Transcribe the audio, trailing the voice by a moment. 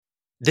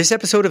This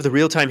episode of the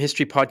Real Time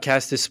History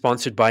Podcast is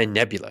sponsored by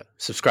Nebula.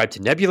 Subscribe to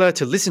Nebula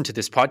to listen to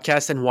this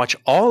podcast and watch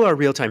all our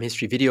Real Time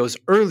History videos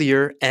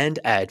earlier and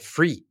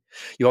ad-free.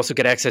 You also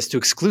get access to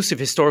exclusive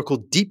historical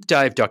deep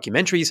dive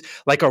documentaries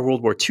like our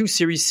World War II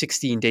series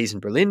 16 Days in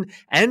Berlin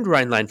and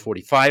Rhineland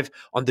 45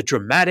 on the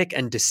dramatic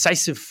and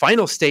decisive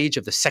final stage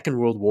of the Second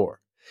World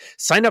War.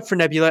 Sign up for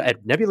Nebula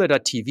at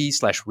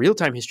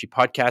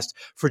nebula.tv/realtimehistorypodcast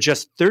for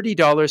just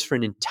 $30 for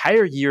an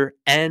entire year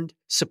and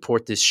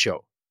support this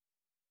show.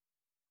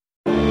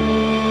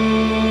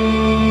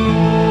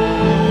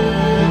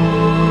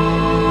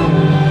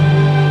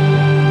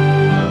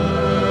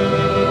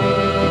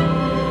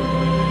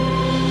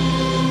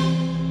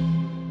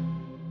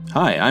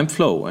 Hi, I'm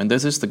Flo, and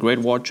this is the Great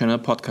War Channel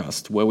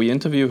podcast, where we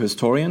interview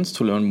historians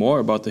to learn more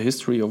about the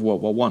history of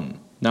World War I.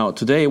 Now,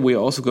 today we are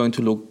also going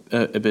to look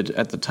a bit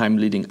at the time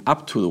leading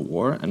up to the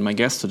war, and my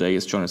guest today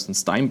is Jonathan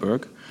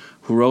Steinberg,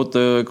 who wrote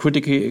the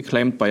critically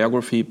acclaimed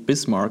biography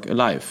Bismarck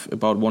Alive,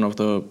 about one of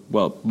the,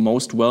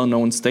 most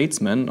well-known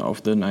statesmen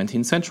of the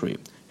 19th century.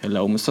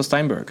 Hello, Mr.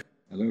 Steinberg.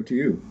 Hello to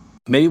you.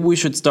 Maybe we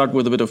should start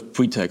with a bit of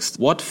pretext.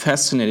 What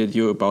fascinated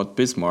you about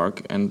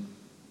Bismarck, and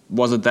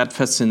was it that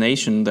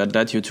fascination that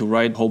led you to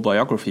write a whole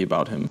biography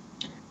about him?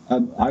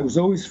 I was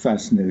always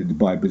fascinated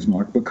by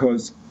Bismarck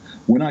because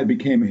when I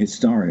became a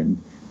historian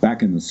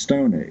back in the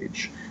Stone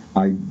Age,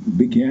 I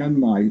began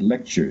my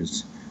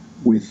lectures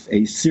with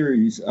a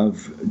series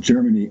of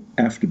Germany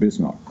after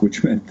Bismarck,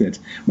 which meant that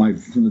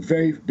from the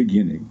very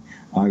beginning,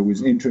 I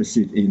was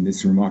interested in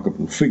this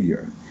remarkable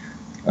figure.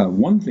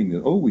 One thing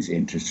that always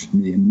interested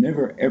me and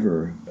never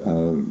ever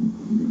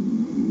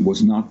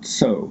was not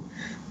so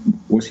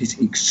was his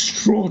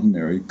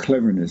extraordinary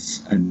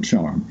cleverness and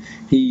charm.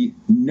 He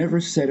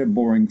never said a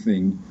boring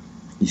thing.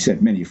 He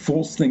said many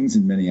false things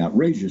and many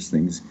outrageous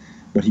things,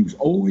 but he was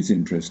always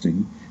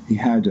interesting. He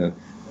had a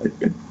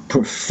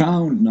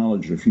profound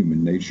knowledge of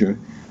human nature.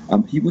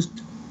 He was,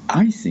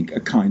 I think,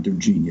 a kind of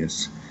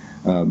genius.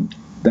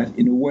 That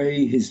in a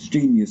way his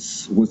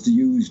genius was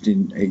used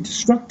in a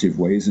destructive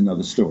way is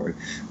another story.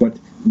 But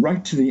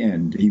right to the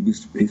end, he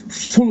was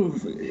full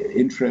of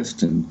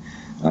interest and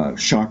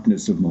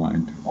sharpness of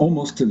mind,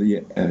 almost to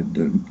the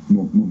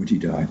moment he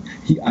died.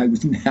 I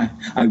was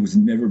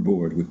never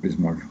bored with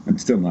Bismarck. I'm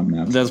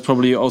now. That's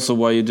probably also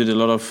why you did a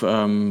lot of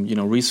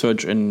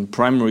research in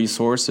primary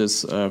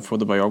sources for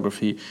the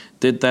biography.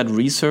 Did that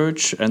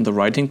research and the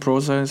writing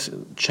process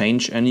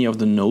change any of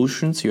the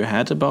notions you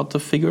had about the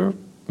figure?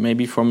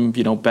 Maybe from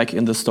back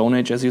in the Stone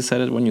Age, as you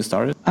said it when you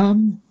started?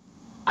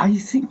 I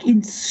think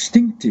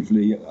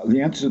instinctively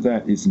the answer to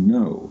that is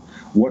no.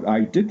 What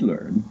I did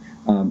learn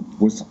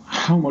was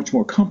how much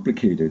more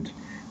complicated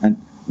and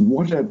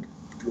what a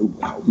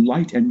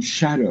light and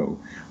shadow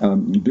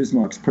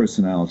Bismarck's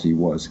personality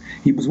was.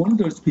 He was one of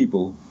those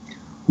people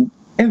who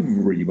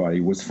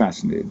everybody was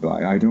fascinated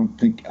by. I don't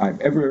think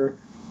I've ever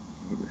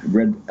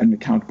read an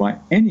account by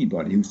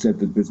anybody who said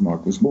that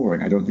Bismarck was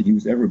boring. I don't think he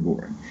was ever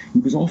boring. He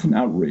was often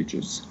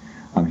outrageous.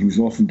 He was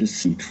often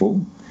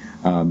deceitful.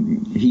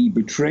 He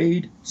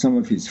betrayed some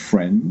of his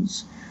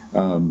friends.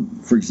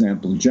 For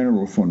example,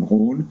 General von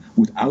Roon,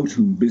 without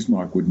whom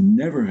Bismarck would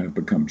never have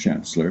become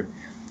chancellor.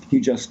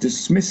 He just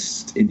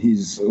dismissed in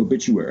his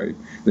obituary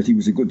that he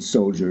was a good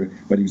soldier,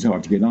 but he was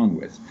hard to get on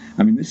with.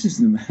 I mean, this is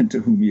the man to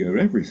whom he owed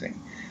everything.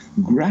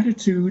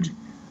 Gratitude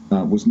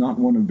was not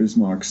one of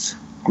Bismarck's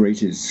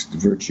greatest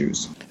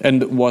virtues.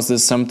 And was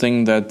this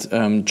something that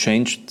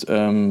changed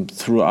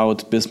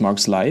throughout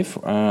Bismarck's life?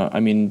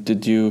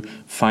 Did you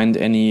find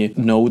any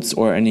notes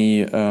or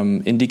any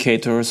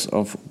indicators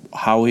of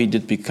how he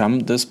did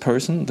become this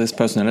person, this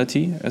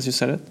personality, as you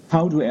said it?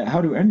 How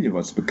do any of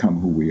us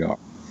become who we are?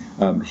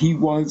 He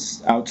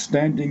was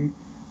outstanding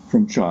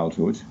from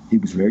childhood. He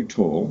was very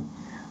tall,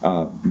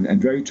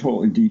 and very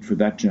tall indeed for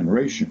that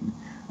generation.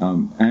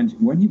 And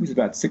when he was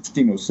about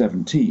 16 or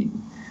 17,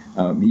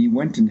 he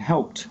went and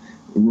helped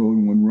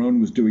Roon when Roon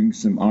was doing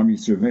some army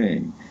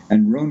surveying,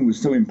 and Roon was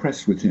so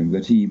impressed with him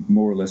that he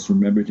more or less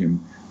remembered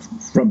him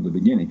from the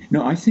beginning.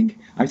 No, I think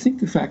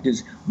the fact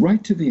is,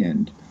 right to the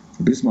end,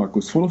 Bismarck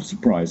was full of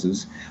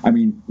surprises. I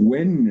mean,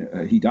 when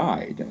he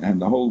died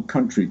and the whole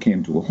country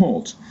came to a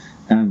halt,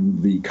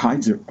 and the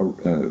Kaiser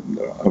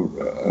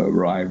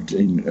arrived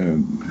in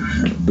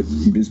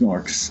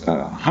Bismarck's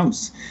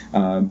house,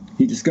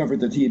 he discovered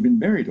that he had been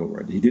buried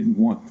already. He didn't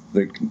want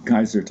the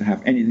Kaiser to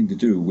have anything to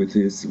do with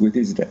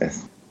his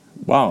death.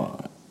 Wow.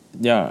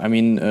 Yeah,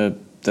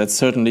 that's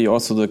certainly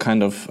also the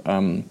kind of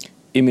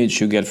image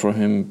you get from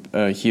him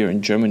here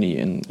in Germany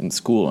in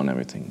school and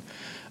everything.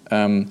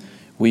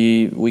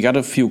 We got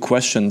a few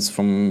questions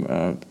from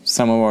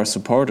some of our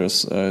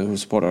supporters who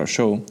support our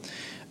show.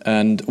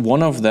 And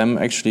one of them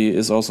actually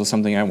is also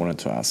something I wanted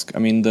to ask.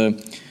 The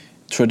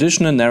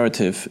traditional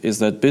narrative is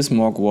that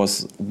Bismarck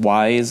was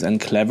wise and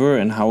clever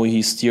in how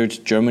he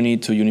steered Germany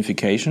to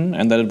unification,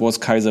 and that it was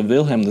Kaiser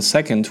Wilhelm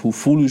II who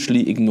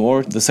foolishly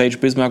ignored the sage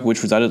Bismarck,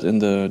 which resulted in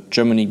the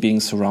Germany being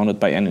surrounded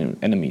by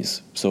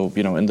enemies. So,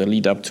 in the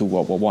lead up to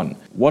World War I.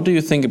 What do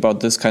you think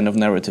about this kind of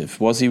narrative?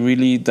 Was he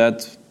really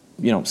that,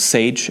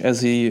 sage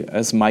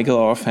as Michael,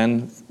 our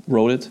fan,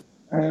 wrote it?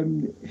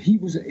 He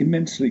was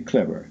immensely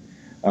clever,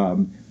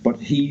 but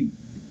he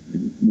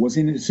was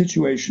in a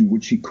situation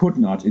which he could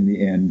not, in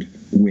the end,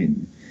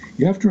 win.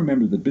 You have to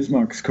remember that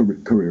Bismarck's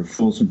career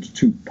falls into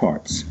two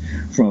parts.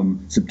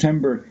 From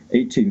September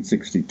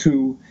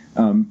 1862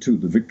 to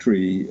the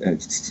victory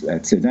at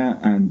Sedan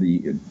and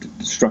the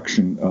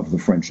destruction of the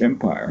French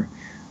Empire,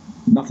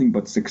 nothing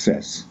but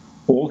success.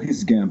 All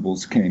his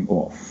gambles came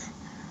off.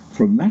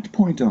 From that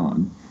point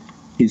on,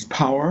 his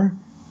power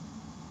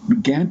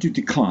began to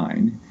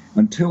decline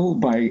until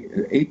by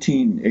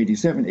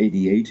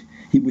 1887-88,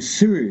 he was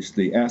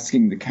seriously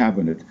asking the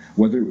cabinet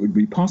whether it would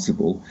be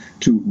possible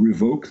to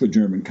revoke the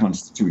German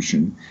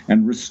constitution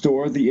and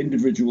restore the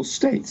individual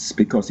states,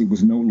 because it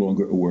was no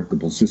longer a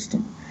workable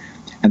system.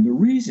 And the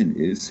reason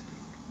is,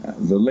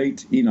 the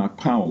late Enoch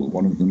Powell,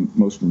 one of the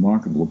most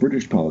remarkable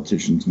British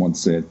politicians, once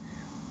said,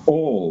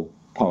 all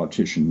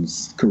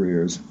politicians'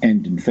 careers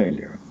end in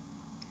failure.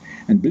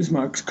 And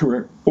Bismarck's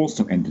career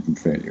also ended in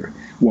failure.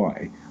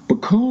 Why?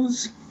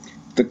 Because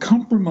the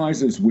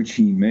compromises which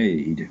he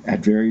made at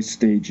various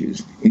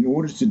stages in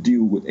order to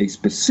deal with a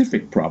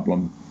specific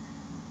problem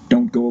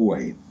don't go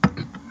away.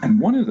 And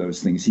one of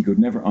those things he could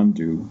never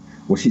undo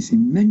was his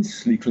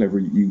immensely clever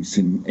use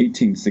in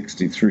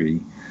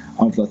 1863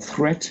 of the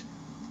threat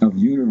of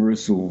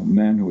universal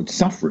manhood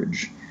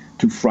suffrage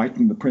to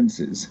frighten the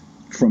princes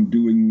from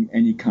doing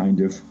any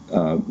kind of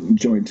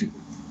joint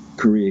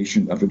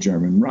creation of a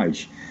German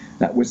Reich.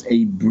 That was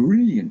a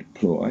brilliant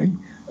ploy.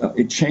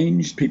 It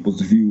changed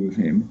people's view of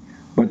him,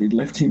 but it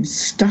left him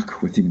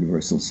stuck with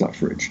universal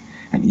suffrage.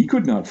 And he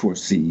could not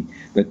foresee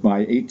that by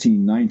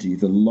 1890,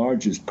 the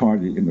largest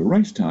party in the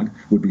Reichstag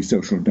would be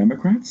Social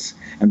Democrats,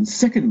 and the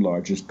second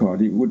largest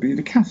party would be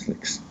the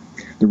Catholics.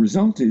 The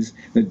result is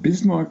that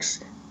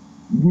Bismarck's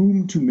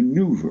room to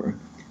maneuver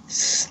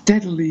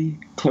steadily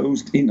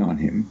closed in on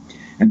him.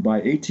 And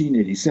by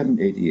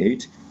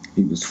 1887-88,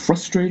 he was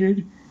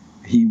frustrated.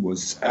 He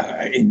was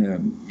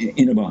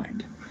in a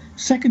bind.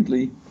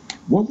 Secondly,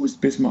 what was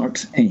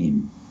Bismarck's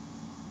aim?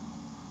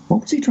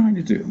 What was he trying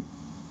to do?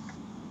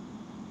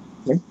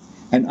 Okay.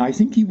 And I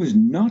think he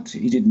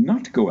did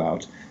not go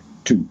out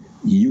to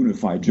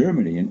unify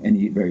Germany in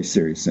any very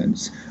serious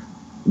sense.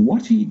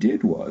 What he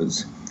did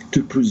was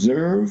to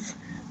preserve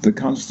the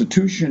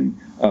Constitution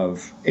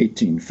of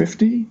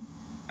 1850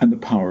 and the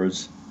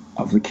powers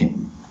of the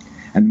king.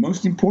 And the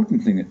most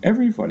important thing that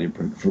everybody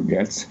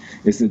forgets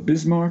is that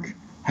Bismarck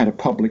had a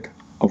public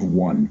of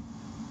one.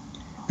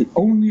 The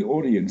only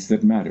audience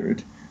that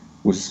mattered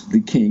was the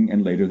king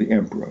and later the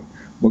emperor,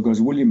 because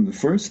William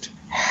I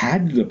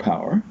had the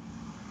power,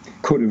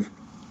 could have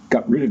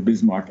got rid of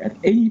Bismarck at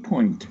any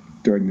point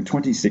during the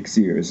 26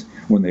 years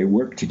when they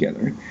worked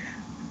together.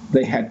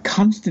 They had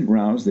constant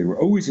rows, they were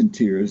always in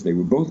tears, they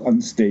were both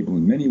unstable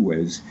in many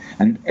ways,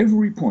 and at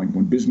every point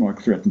when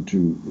Bismarck threatened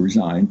to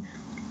resign,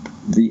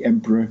 the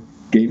emperor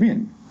gave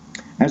in.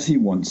 As he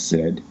once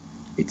said,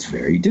 it's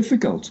very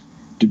difficult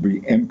to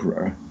be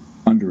emperor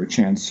under a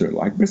chancellor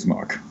like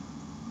Bismarck.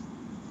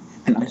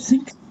 And I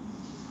think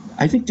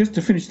just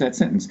to finish that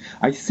sentence,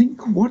 I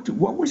think what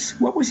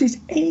was his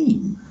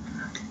aim?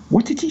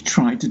 What did he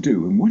try to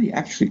do? And what he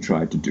actually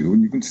tried to do,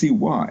 and you can see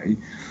why,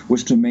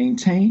 was to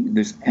maintain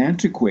this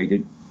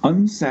antiquated,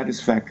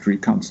 unsatisfactory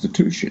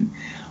constitution,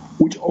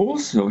 which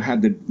also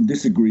had the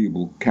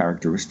disagreeable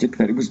characteristic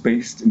that it was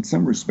based in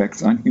some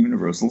respects on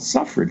universal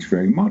suffrage,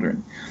 very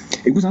modern.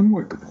 It was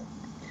unworkable.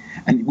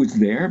 And it was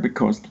there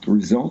because the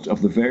result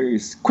of the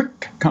various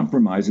quick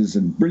compromises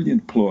and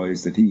brilliant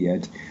ploys that he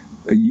had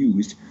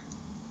used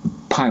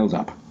piled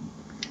up.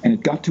 And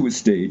it got to a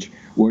stage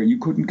where you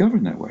couldn't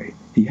govern that way.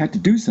 He had to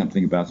do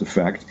something about the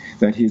fact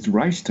that his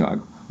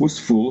Reichstag was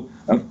full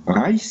of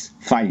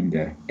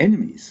Reichsfeinde,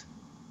 enemies.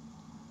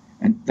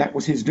 And that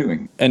was his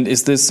doing. And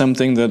is this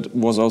something that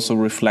was also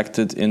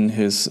reflected in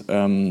his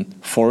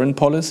foreign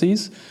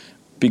policies?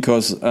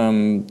 Because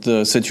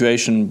the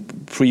situation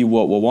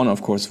pre-World War I,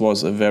 of course,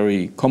 was a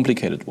very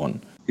complicated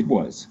one. It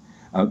was.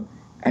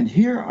 And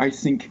here I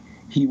think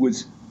he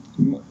was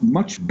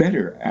much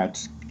better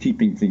at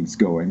keeping things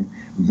going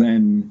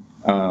than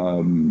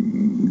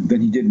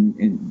he did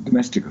in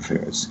domestic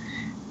affairs.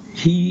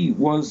 He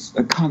was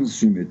a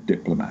consummate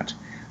diplomat.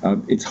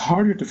 It's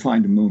harder to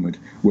find a moment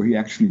where he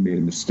actually made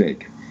a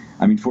mistake.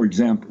 I mean, for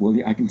example, well,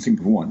 I can think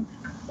of one.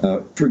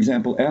 For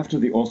example, after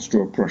the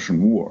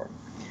Austro-Prussian War,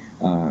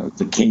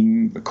 the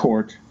king, the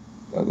court,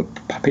 the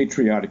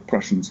patriotic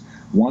Prussians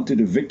wanted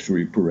a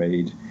victory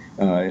parade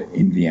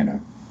in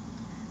Vienna.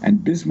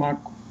 And Bismarck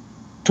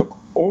took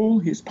all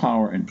his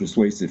power and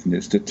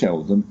persuasiveness to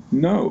tell them,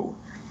 no,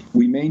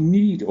 we may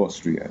need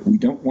Austria. We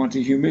don't want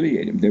to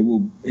humiliate him. There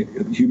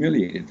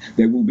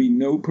will be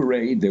no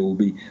parade. There will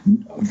be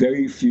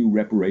very few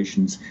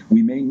reparations.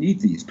 We may need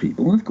these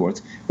people. And of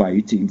course, by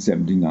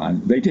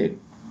 1879, they did.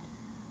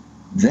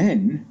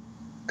 Then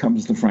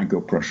comes the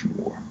Franco-Prussian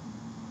War.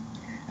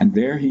 And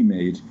there he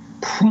made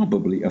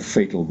probably a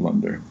fatal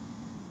blunder.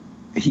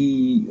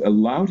 He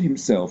allowed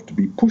himself to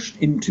be pushed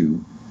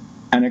into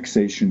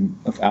annexation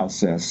of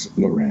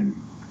Alsace-Lorraine.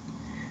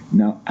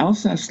 Now,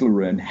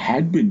 Alsace-Lorraine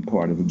had been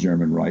part of the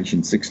German Reich in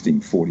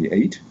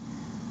 1648,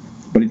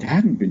 but it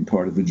hadn't been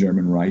part of the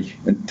German Reich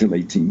until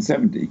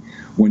 1870,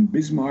 when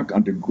Bismarck,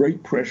 under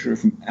great pressure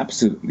from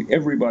absolutely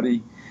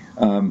everybody,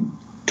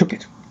 took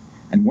it.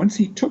 And once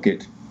he took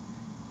it,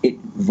 it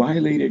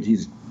violated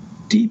his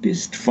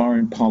deepest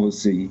foreign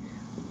policy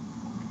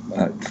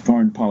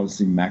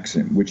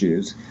maxim, which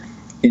is,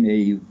 in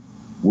a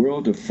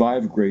world of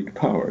five great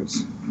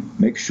powers,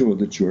 make sure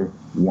that you're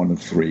one of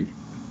three.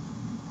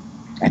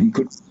 And he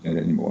couldn't say that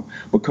anymore,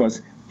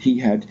 because he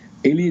had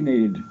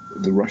alienated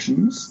the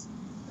Russians,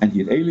 and he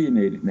had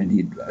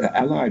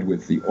allied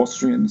with the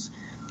Austrians,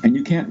 and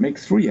you can't make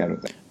three out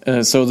of that.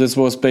 So this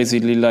was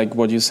basically like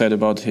what you said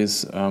about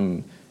his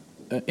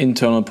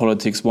internal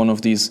politics, one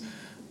of these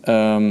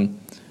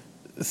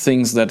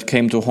things that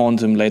came to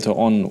haunt him later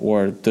on,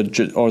 or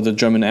the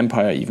German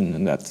Empire, even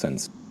in that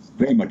sense.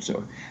 Very much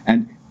so.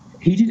 And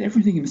he did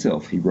everything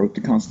himself. He wrote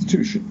the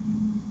Constitution.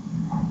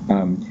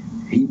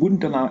 He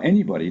wouldn't allow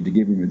anybody to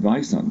give him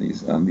advice on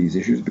these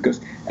issues because,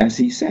 as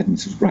he said, and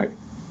this is right,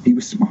 he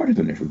was smarter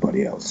than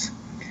everybody else.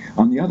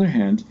 On the other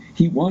hand,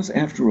 he was,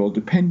 after all,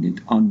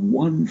 dependent on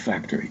one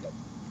factor.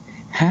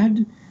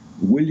 Had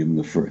William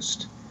I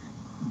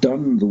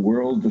done the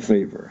world the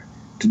favor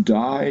to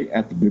die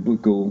at the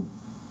biblical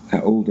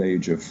old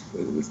age of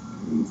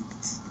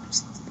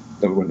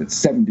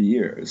 70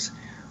 years,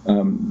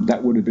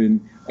 that would have been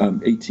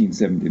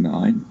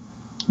 1879.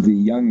 The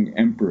young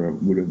emperor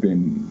would have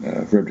been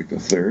Frederick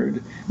III.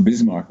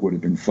 Bismarck would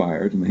have been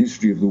fired, and the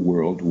history of the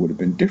world would have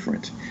been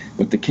different.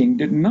 But the king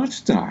did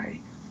not die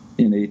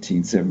in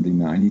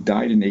 1879. He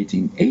died in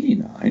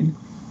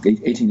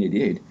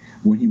 1888,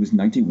 when he was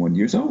 91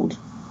 years old.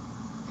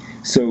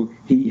 So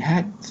he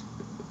had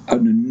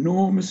an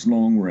enormous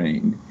long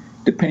reign,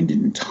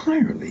 dependent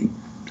entirely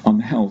on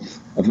the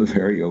health of a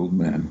very old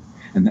man.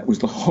 And that was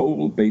the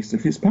whole base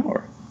of his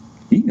power.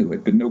 He knew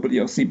it, but nobody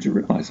else seemed to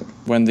realize it.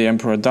 When the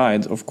emperor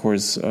died, of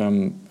course,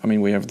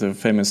 we have the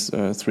famous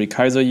three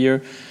Kaiser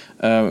year.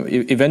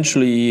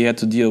 Eventually, he had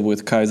to deal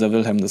with Kaiser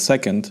Wilhelm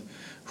II,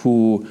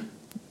 who,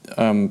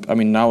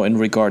 now in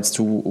regards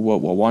to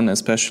World War I,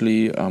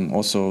 especially,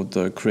 also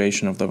the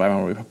creation of the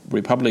Weimar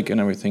Republic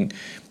and everything,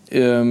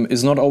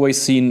 is not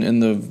always seen in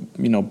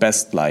the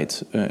best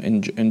light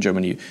in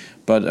Germany.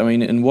 But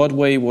in what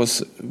way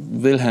was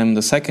Wilhelm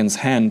II's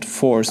hand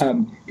forced?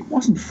 It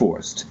wasn't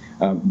forced.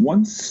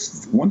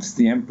 Once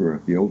the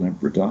old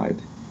emperor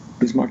died,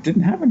 Bismarck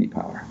didn't have any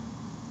power.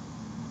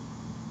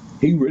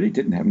 He really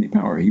didn't have any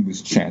power. He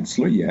was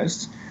chancellor,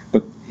 yes,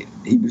 but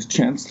he was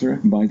chancellor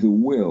by the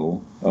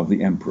will of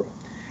the emperor.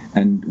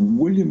 And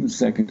William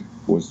II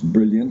was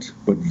brilliant,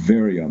 but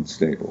very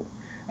unstable.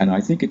 And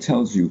I think it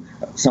tells you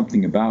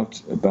something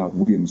about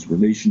William's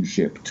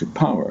relationship to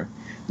power,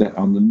 that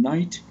on the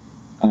night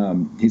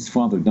his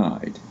father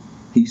died,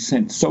 he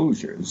sent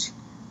soldiers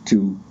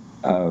to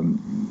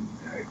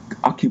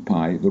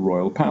occupy the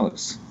royal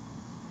palace.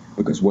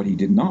 Because what he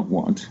did not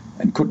want,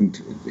 and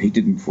he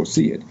didn't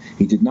foresee it,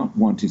 he did not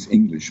want his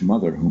English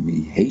mother, whom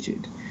he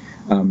hated,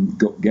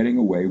 getting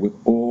away with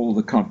all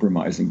the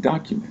compromising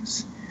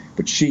documents.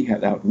 But she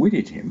had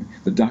outwitted him.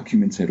 The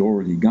documents had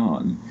already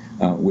gone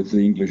with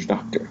the English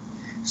doctor.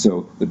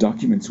 So the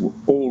documents were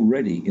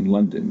already in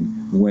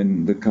London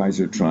when the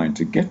Kaiser tried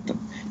to get them.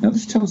 Now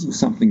this tells you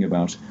something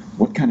about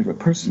what kind of a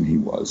person he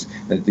was,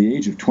 that at the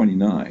age of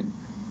 29,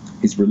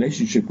 his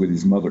relationship with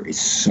his mother is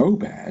so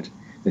bad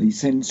that he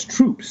sends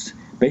troops,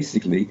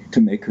 basically, to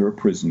make her a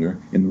prisoner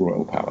in the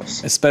royal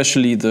palace.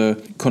 Especially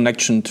the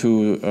connection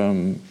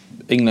to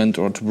England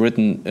or to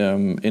Britain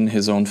in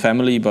his own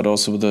family, but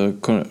also the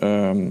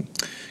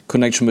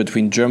connection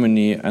between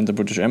Germany and the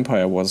British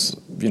Empire was,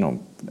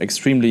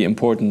 extremely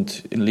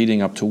important in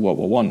leading up to World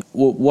War I.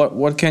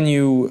 What can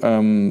you,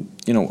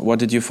 what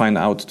did you find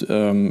out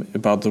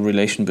about the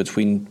relation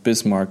between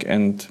Bismarck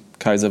and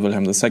Kaiser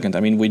Wilhelm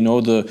II? We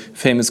know the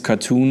famous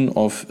cartoon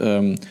of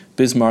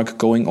Bismarck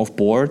going off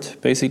board,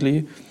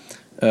 basically.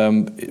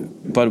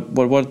 But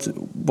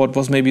what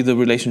was maybe the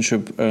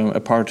relationship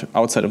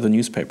outside of the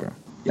newspaper?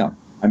 Yeah,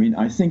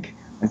 I think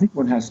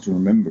one has to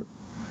remember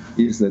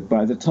is that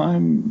by the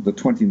time the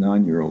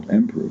 29-year-old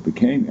emperor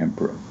became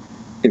emperor,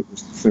 it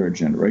was the third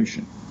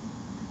generation.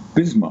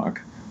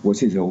 Bismarck was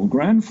his old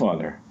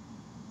grandfather.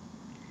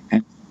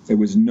 And there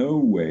was no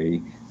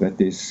way that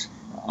this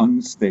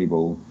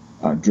unstable,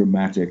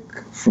 dramatic,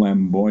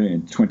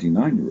 flamboyant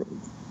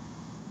 29-year-old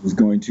was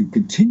going to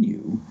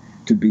continue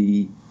to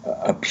be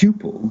a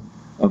pupil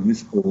of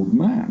this old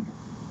man.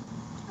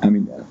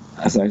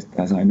 As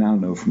I now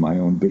know from my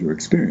own bitter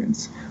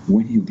experience,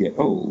 when you get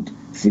old,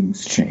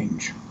 things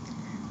change.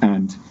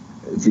 And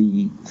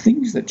the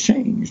things that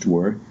changed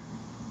were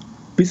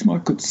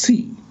Bismarck could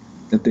see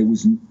that there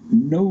was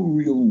no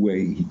real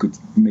way he could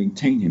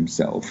maintain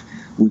himself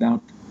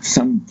without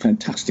some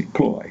fantastic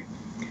ploy.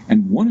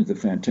 And one of the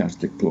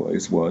fantastic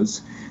ploys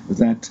was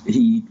that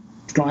he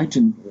tried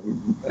to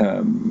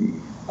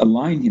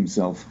align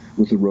himself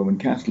with the Roman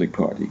Catholic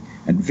Party.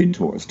 And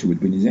Windthorst, who had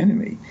been his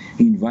enemy,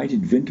 he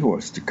invited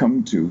Windthorst to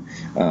come to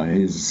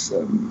his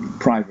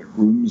private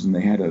rooms, and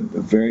they had a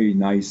very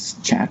nice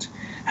chat.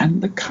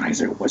 And the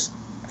Kaiser was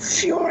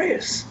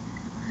furious.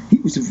 He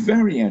was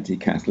very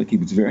anti-Catholic, he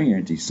was very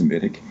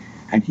anti-Semitic,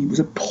 and he was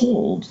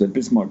appalled that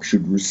Bismarck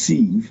should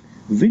receive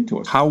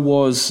Windthorst. How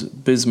was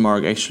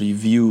Bismarck actually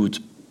viewed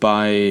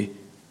by,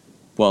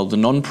 well, the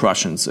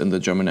non-Prussians in the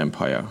German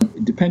Empire?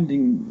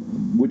 Depending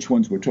which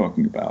ones we're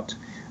talking about.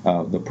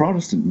 The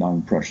Protestant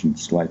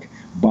non-Prussians, like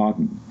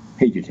Baden,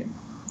 hated him.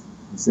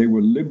 They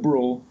were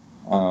liberal,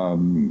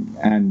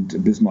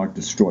 and Bismarck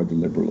destroyed the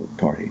Liberal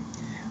Party.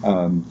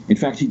 In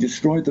fact, he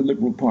destroyed the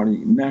Liberal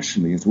Party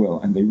nationally as well,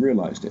 and they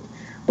realized it.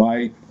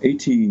 By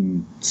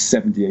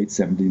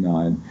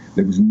 1878-79,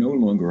 there was no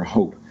longer a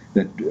hope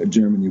that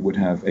Germany would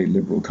have a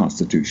liberal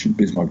constitution.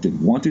 Bismarck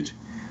didn't want it,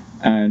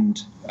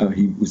 and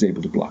he was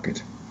able to block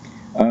it.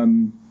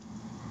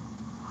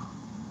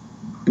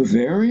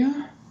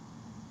 Bavaria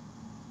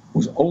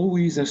was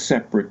always a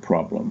separate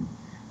problem.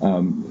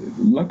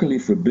 Luckily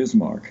for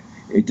Bismarck,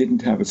 it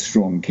didn't have a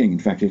strong king. In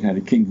fact, it had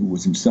a king who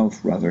was himself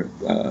rather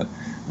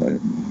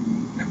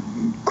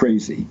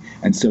crazy.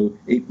 And so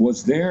it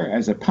was there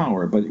as a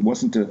power, but it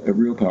wasn't a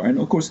real power. And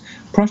of course,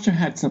 Prussia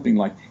had something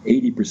like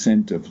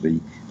 80% of the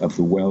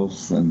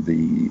wealth and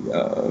the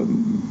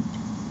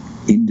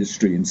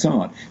industry and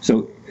so on.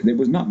 So there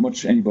was not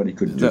much anybody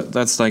could do.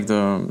 That's like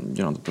the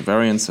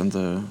Bavarians and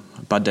the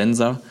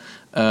Badenser.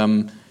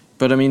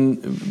 But I mean,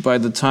 by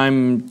the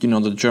time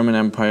the German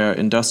Empire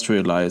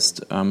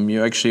industrialized,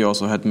 you actually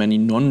also had many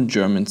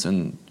non-Germans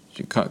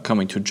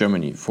coming to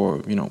Germany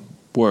for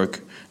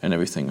work and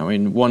everything. I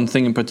mean, one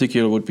thing in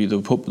particular would be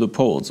the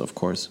Poles, of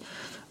course.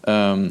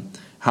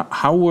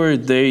 How were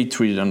they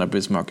treated under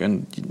Bismarck,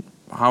 and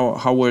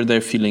how were they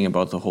feeling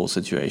about the whole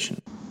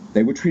situation?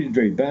 They were treated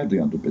very badly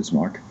under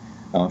Bismarck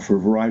for a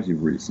variety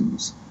of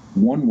reasons.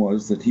 One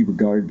was that he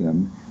regarded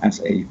them as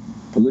a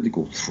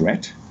political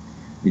threat.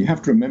 You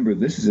have to remember,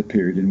 this is a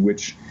period in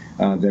which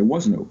there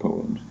was no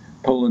Poland.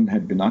 Poland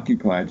had been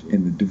occupied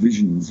in the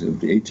divisions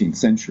of the 18th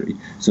century,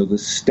 so the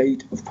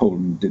state of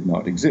Poland did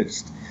not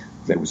exist.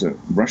 There was a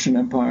Russian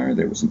Empire,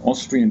 there was an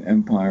Austrian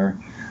Empire,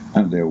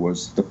 and there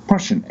was the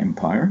Prussian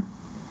Empire,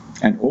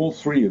 and all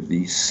three of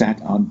these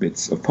sat on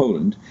bits of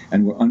Poland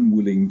and were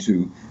unwilling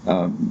to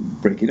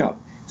break it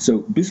up. So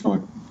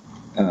Bismarck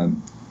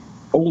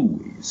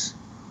always,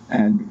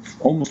 and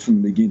almost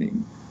from the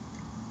beginning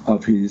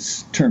of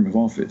his term of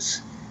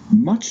office,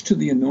 much to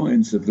the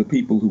annoyance of the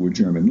people who were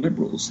German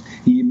liberals,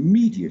 he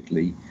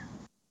immediately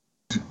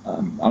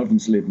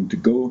Alvensleben to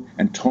go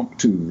and talk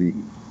to the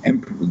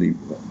emperor, the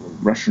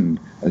Russian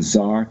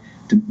Tsar,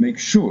 to make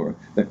sure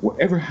that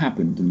whatever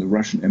happened in the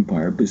Russian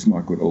Empire,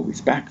 Bismarck would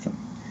always back them.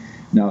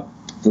 Now,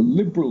 the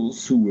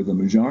liberals, who were the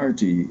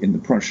majority in the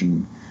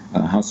Prussian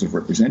House of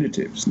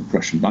Representatives, the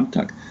Prussian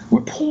Landtag,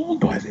 were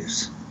appalled by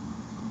this.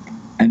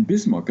 And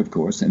Bismarck, of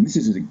course, and this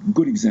is a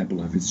good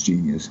example of his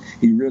genius,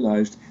 he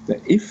realized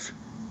that if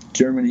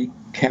Germany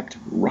kept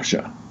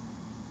Russia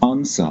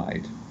on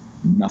side,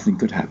 nothing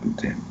could happen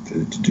to him,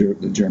 to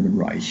the German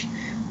Reich.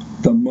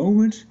 The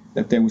moment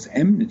that there was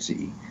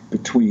enmity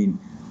between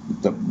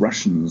the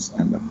Russians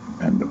and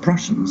the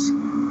Prussians,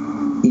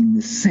 in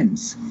the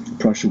sense,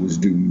 Prussia was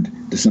doomed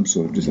to some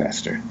sort of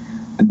disaster.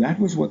 And that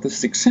was what the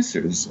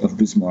successors of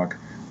Bismarck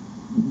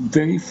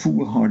very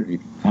foolhardily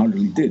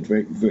did,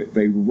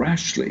 very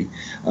rashly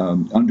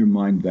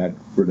undermined that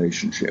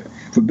relationship.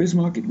 For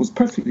Bismarck, it was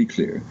perfectly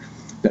clear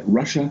that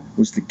Russia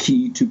was the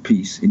key to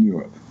peace in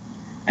Europe.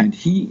 And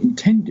he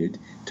intended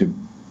to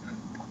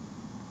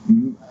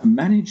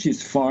manage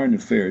his foreign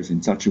affairs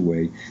in such a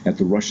way that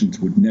the Russians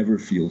would never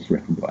feel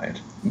threatened by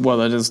it. Well,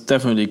 that is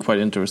definitely quite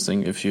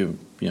interesting if you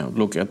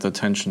look at the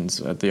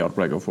tensions at the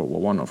outbreak of World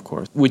War I, of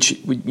course, which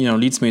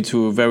leads me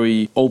to a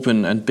very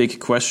open and big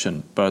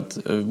question, but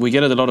we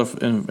get it a lot of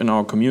in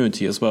our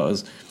community as well.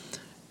 As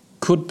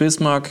could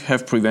Bismarck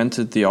have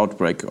prevented the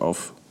outbreak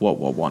of World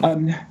War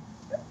I?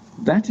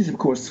 That is, of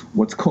course,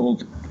 what's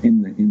called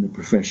in the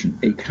profession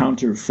a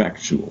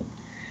counterfactual.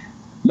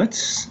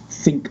 Let's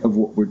think of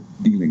what we're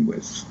dealing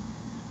with.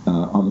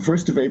 On the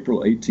 1st of April,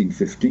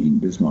 1815,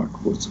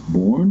 Bismarck was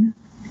born.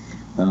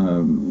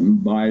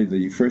 By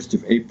the 1st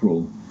of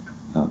April,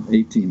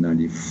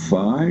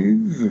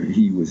 1895,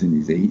 he was in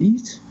his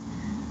 80s.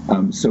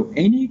 So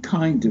any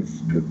kind of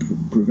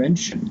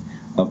prevention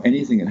of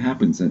anything that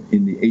happens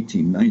in the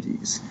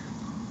 1890s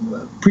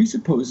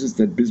presupposes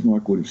that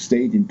Bismarck would have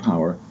stayed in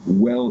power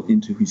well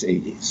into his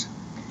 80s.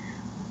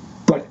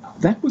 But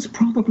that was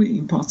probably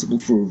impossible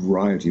for a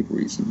variety of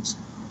reasons.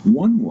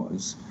 One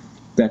was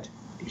that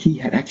he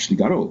had actually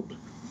got old,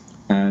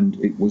 and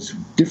it was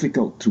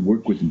difficult to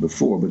work with him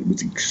before, but it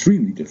was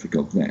extremely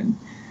difficult then.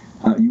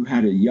 You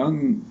had a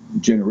young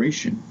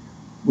generation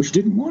which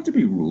didn't want to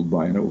be ruled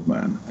by an old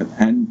man,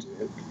 and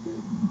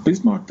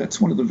Bismarck,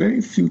 that's one of the very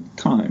few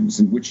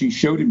times in which he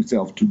showed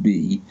himself to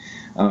be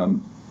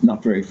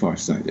not very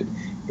far-sighted.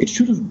 It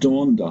should have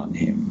dawned on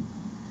him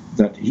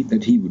that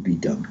he would be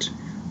dumped.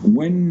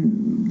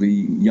 when the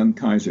young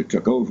Kaiser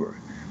took over,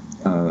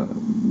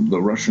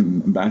 the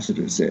Russian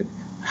ambassador said,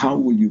 "How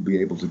will you be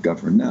able to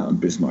govern now?" And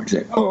Bismarck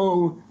said,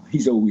 "Oh,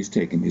 he's always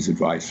taken his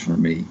advice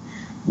from me."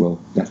 Well,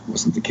 that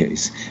wasn't the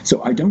case.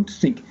 So I don't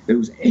think there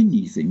was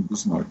anything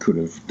Bismarck could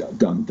have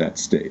done at that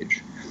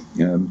stage.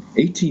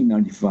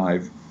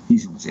 1895,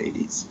 he's in his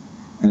 80s.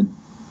 And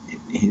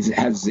he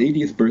has his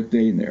 80th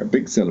birthday, and there are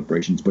big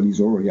celebrations, but he's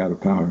already out of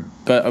power.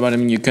 But I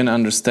mean, you can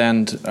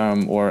understand,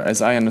 or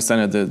as I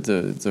understand it,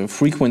 the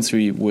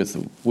frequency with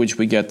which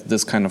we get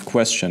this kind of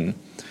question,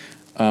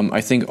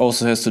 I think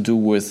also has to do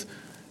with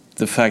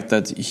the fact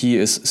that he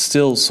is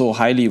still so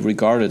highly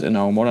regarded in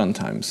our modern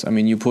times. I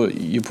mean, you put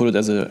it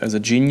as a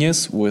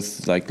genius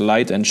with like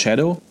light and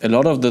shadow. A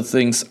lot of the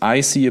things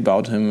I see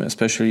about him,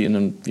 especially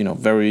in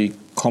very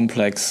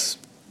complex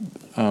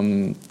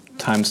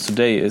times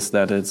today, is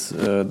that it's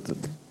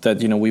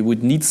that we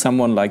would need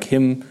someone like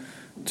him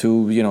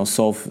to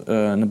solve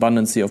an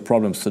abundance of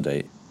problems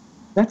today.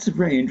 That's a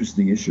very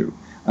interesting issue.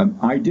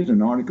 I did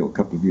an article a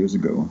couple of years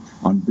ago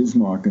on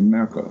Bismarck and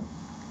Merkel,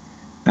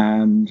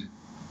 and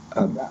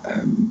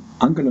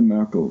Angela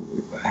Merkel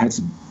has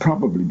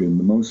probably been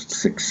the most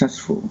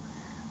successful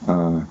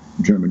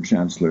German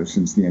chancellor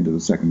since the end of the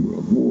Second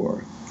World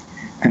War,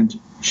 and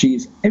she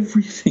is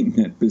everything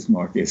that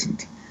Bismarck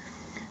isn't.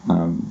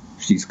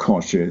 She's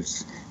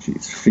cautious,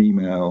 she's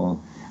female,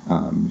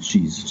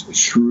 she's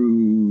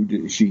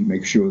shrewd, she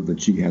makes sure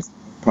that she has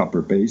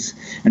proper base.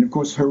 And of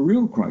course, her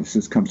real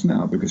crisis comes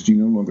now because she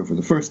no longer, for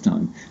the first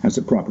time, has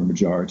a proper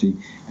majority,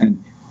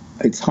 and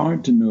it's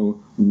hard to know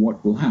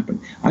what will happen.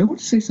 I want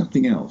to say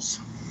something else,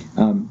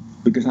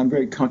 because I'm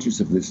very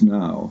conscious of this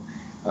now.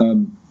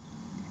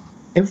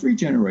 Every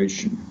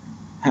generation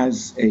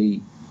has a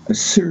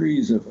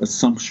series of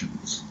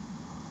assumptions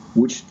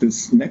which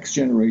this next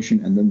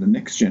generation and then the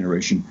next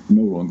generation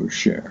no longer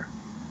share.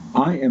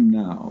 I am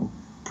now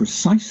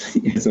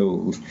precisely as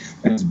old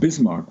as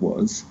Bismarck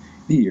was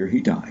the year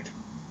he died.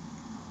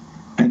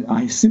 And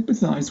I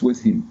sympathize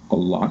with him a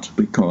lot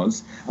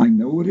because I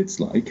know what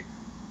it's like.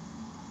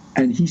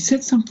 And he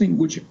said something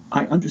which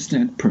I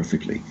understand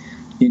perfectly.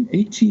 In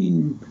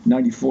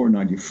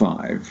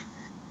 1894-95,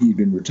 he'd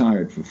been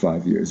retired for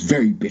 5 years,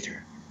 very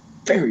bitter,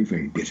 very,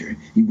 very bitter.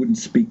 He wouldn't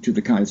speak to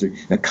the Kaiser.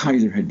 The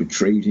Kaiser had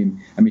betrayed him.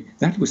 I mean,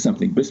 that was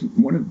something.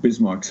 One of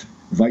Bismarck's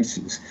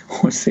vices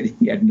was that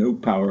he had no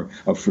power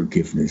of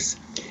forgiveness.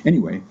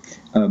 Anyway,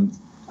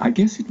 I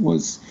guess it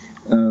was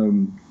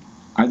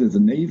either the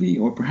Navy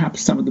or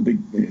perhaps some of the big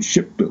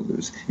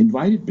shipbuilders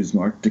invited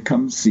Bismarck to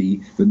come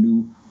see the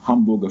new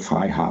Hamburger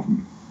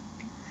Freihafen.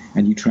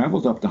 And he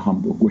traveled up to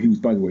Hamburg, where he was,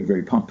 by the way,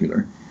 very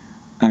popular,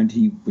 and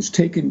he was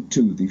taken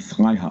to the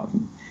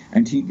Freihafen,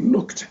 and he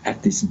looked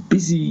at this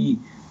busy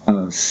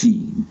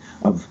scene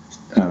of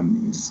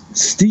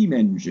steam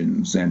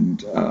engines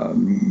and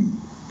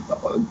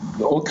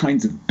all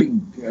kinds of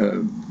big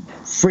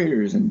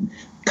freighters and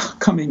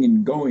coming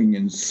and going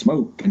and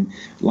smoke and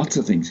lots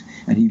of things.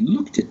 And he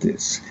looked at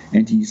this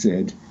and he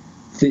said,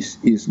 "This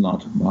is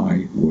not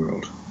my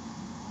world."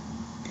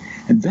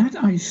 And that,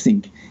 I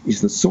think,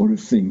 is the sort of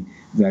thing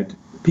that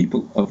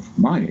people of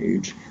my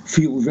age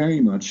feel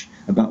very much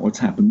about what's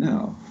happened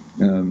now.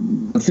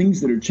 The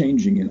things that are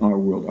changing in our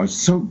world are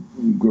so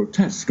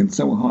grotesque and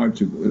so hard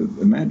to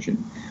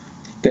imagine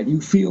that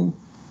you feel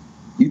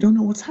you don't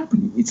know what's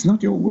happening. It's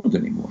not your world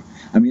anymore.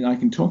 I mean, I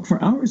can talk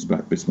for hours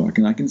about Bismarck,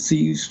 and I can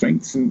see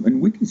strengths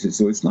and weaknesses.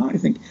 So it's not, I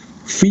think,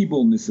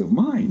 feebleness of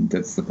mind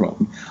that's the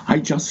problem. I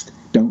just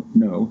don't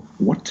know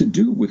what to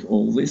do with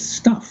all this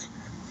stuff.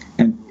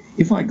 And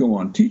if I go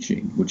on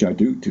teaching, which I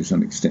do to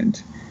some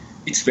extent,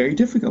 it's very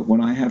difficult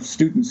when I have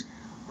students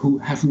who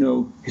have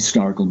no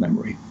historical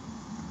memory.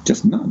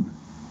 Just none.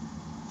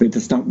 They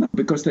just don't know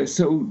because they're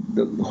so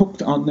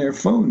hooked on their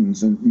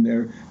phones and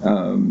their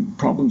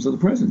problems of the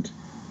present.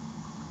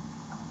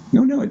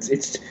 No, it's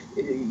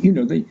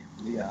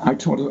I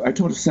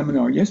taught a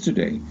seminar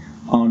yesterday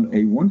on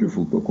a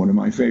wonderful book, one of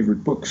my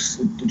favorite books,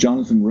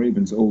 Jonathan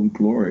Raban's Old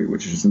Glory,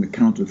 which is an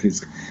account of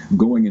his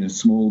going in a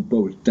small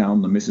boat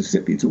down the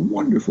Mississippi. It's a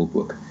wonderful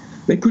book.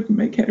 They couldn't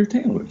make head or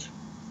tail of it.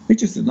 They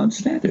just didn't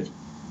understand it.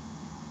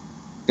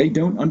 They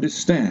don't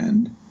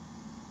understand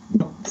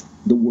what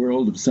the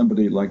world of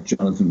somebody like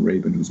Jonathan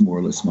Raban, who's more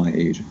or less my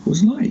age,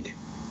 was like.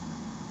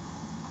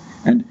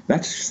 And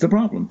that's the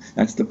problem.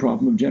 That's the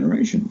problem of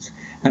generations.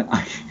 And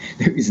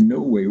there is no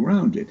way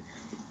around it.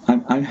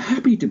 I'm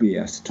happy to be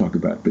asked to talk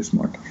about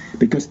Bismarck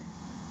because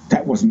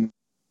that wasn't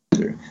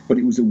there, but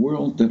it was a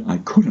world that I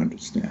could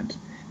understand,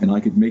 and I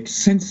could make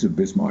sense of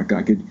Bismarck.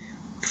 I could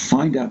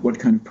find out what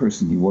kind of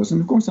person he was.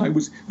 And of course, I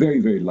was very,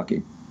 very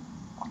lucky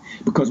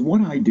because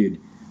what I did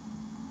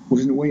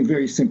was in a way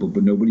very simple,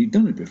 but nobody had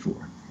done it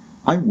before.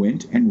 I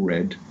went and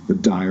read the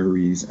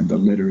diaries and the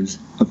letters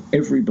of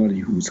everybody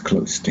who was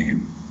close to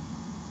him.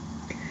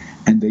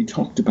 And they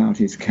talked about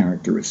his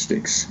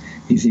characteristics,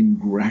 his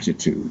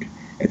ingratitude,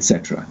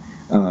 etc.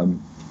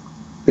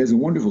 There's a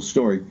wonderful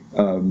story.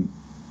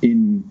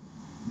 In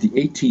the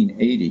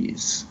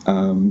 1880s,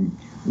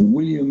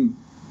 William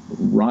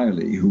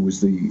Riley, who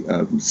was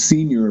the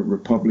senior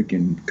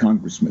Republican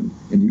congressman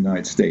in the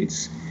United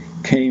States,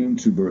 came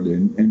to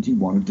Berlin and he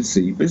wanted to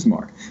see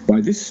Bismarck.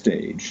 By this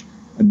stage,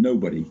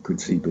 nobody could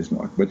see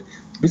Bismarck, but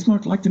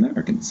Bismarck liked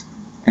Americans.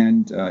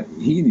 And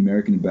he and the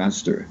American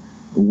ambassador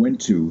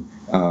went to,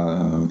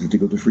 did they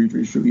go to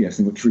Friedrichsruhe? Yes,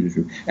 they went to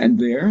Friedrichsruhe. And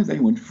there they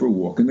went for a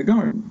walk in the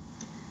garden.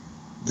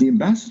 The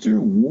ambassador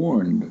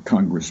warned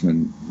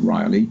Congressman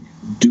Riley,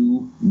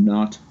 do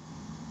not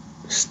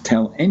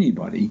tell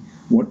anybody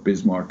what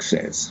Bismarck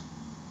says.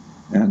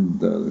 And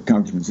the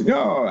congressman said,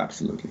 oh,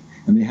 absolutely.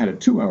 And they had a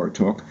 2-hour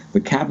talk.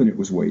 The cabinet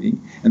was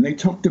waiting, and they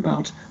talked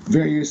about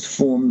various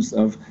forms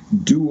of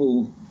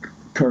dual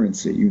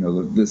currency,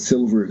 the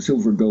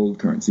silver gold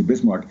currency.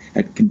 Bismarck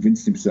had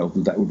convinced himself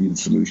that would be the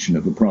solution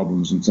of the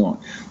problems and so on.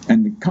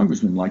 And the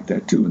congressman liked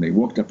that too, and they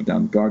walked up and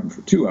down the garden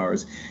for 2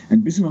 hours,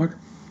 and Bismarck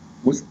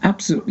was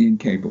absolutely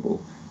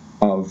incapable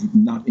of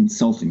not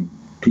insulting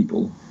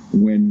people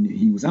when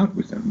he was out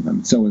with them.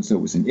 And so-and-so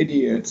was an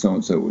idiot,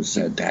 so-and-so was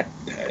that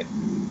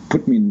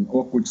put me in an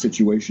awkward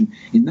situation.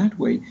 In that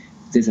way,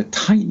 there's a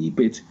tiny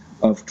bit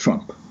of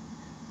Trump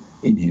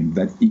in him,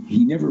 that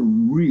he never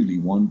really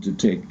wanted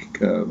to take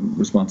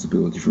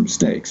responsibility for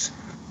mistakes.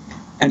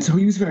 And so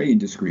he was very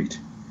indiscreet.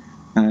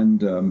 And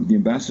the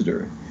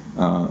ambassador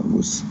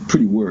was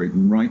pretty worried,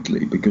 and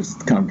rightly, because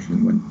the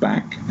congressman went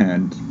back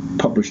and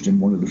published in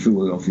one of the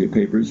Philadelphia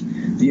papers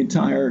the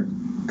entire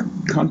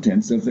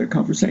contents of their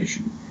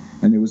conversation.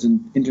 And there was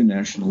an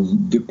international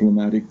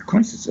diplomatic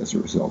crisis as a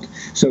result.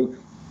 So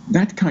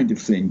that kind of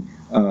thing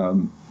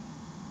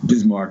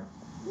Bismarck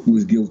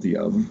was guilty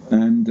of,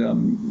 and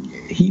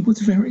he was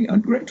very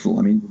ungrateful.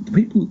 I mean, the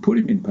people who put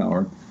him in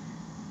power,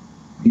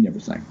 he never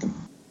thanked them.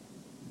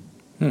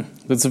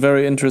 That's a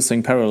very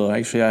interesting parallel.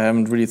 Actually, I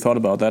haven't really thought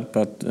about that,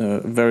 but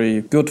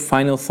very good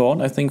final thought,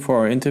 I think, for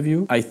our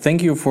interview. I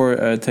thank you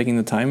for taking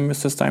the time,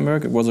 Mr.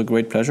 Steinberg. It was a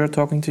great pleasure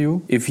talking to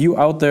you. If you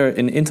out there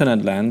in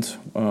internet land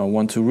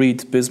want to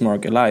read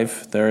Bismarck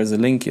Alive, there is a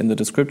link in the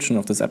description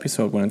of this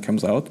episode when it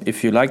comes out.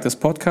 If you like this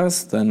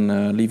podcast,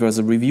 then leave us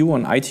a review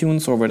on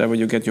iTunes or wherever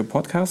you get your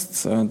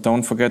podcasts.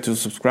 Don't forget to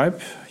subscribe.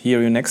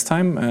 Hear you next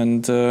time,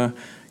 and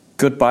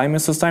goodbye,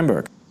 Mr.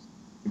 Steinberg.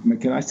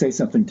 Can I say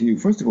something to you?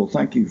 First of all,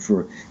 thank you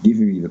for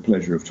giving me the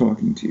pleasure of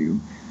talking to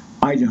you.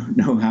 I don't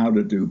know how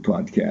to do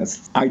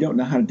podcasts. I don't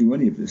know how to do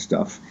any of this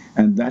stuff.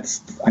 And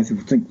that's, I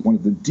think, one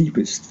of the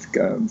deepest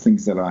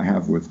things that I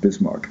have with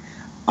Bismarck.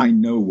 I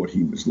know what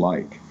he was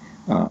like.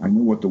 I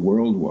know what the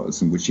world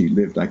was in which he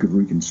lived. I could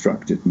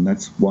reconstruct it. And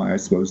that's why I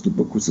suppose the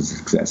book was a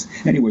success.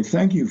 Anyway,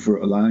 thank you for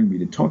allowing me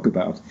to talk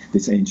about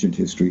this ancient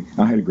history.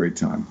 I had a great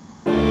time.